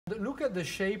look at the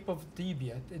shape of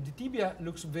tibia. The tibia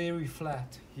looks very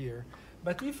flat here.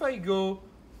 But if I go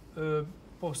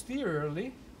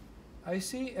posteriorly, I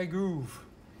see a groove.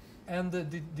 And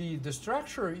the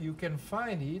structure, you can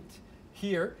find it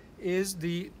here, is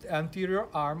the anterior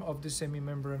arm of the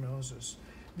semimembranosus.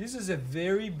 This is a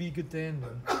very big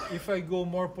tendon. If I go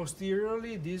more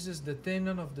posteriorly, this is the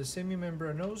tendon of the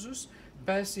semimembranosus,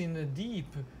 passing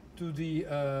deep to the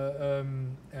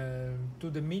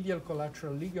medial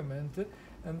collateral ligament,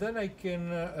 and then I can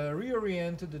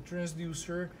reorient the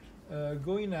transducer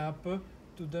going up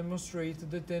to demonstrate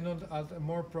the tendon at a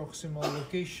more proximal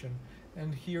location.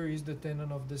 And here is the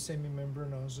tendon of the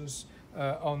semimembranosus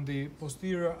on the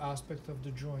posterior aspect of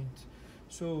the joint.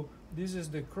 So this is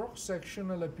the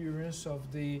cross-sectional appearance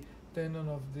of the tendon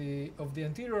of the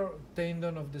anterior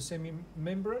tendon of the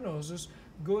semimembranosus,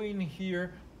 going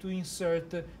here to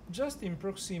insert just in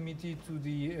proximity to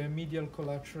the medial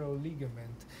collateral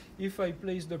ligament. If I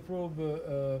place the probe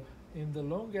in the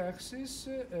long axis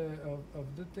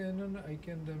of the tendon, I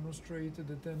can demonstrate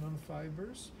the tendon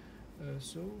fibers.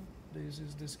 So this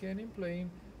is the scanning plane,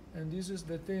 and this is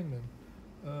the tendon.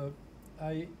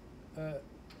 I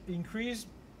increase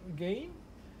gain,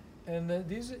 and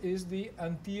this is the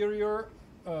anterior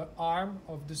arm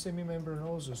of the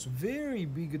semimembranosus. Very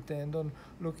big tendon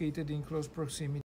located in close proximity